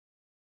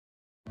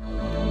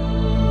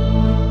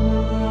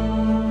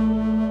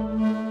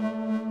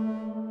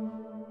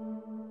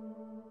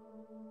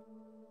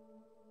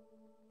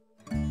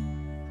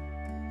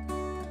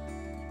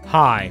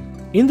Hi!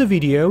 In the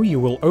video you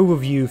will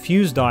overview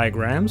fuse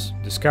diagrams,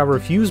 discover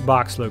fuse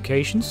box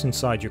locations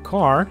inside your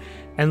car,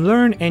 and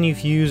learn any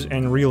fuse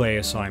and relay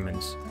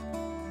assignments.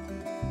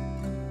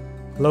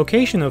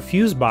 Location of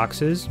fuse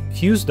boxes,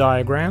 fuse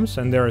diagrams,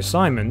 and their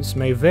assignments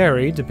may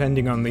vary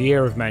depending on the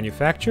year of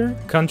manufacture,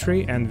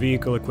 country, and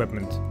vehicle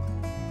equipment.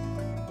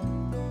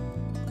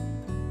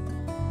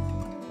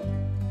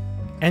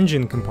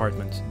 Engine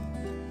compartment.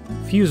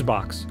 Fuse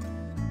box.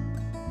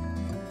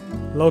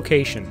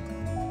 Location.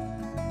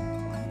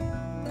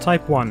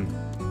 Type 1.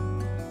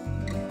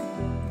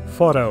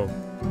 Photo.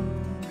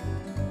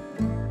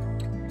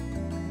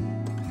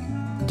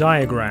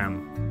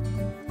 Diagram.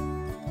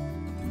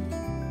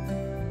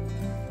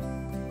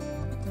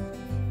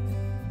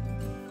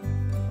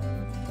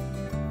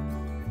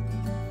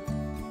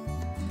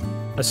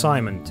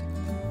 Assignment.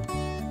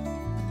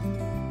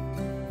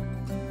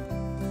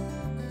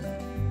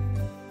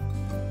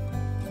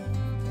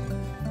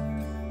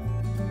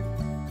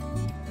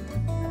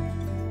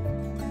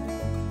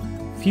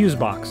 Fuse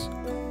box.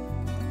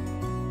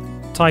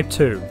 Type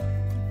 2.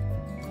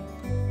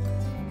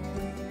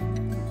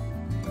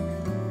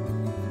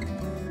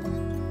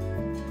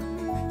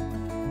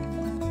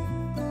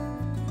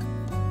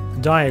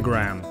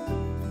 Diagram.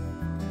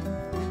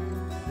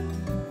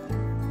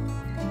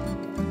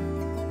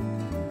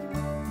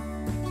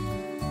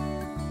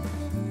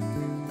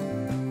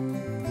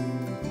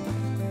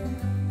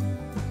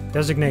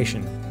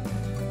 Designation.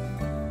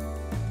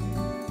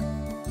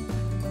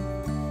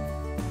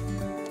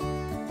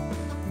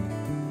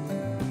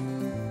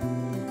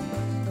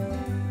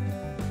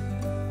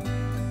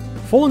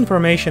 Full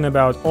information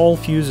about all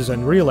fuses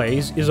and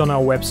relays is on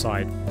our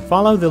website.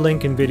 Follow the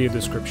link in video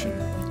description.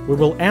 We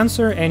will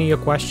answer any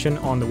question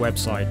on the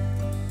website.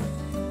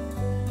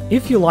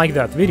 If you like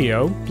that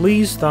video,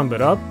 please thumb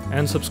it up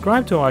and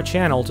subscribe to our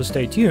channel to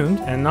stay tuned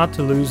and not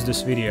to lose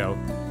this video.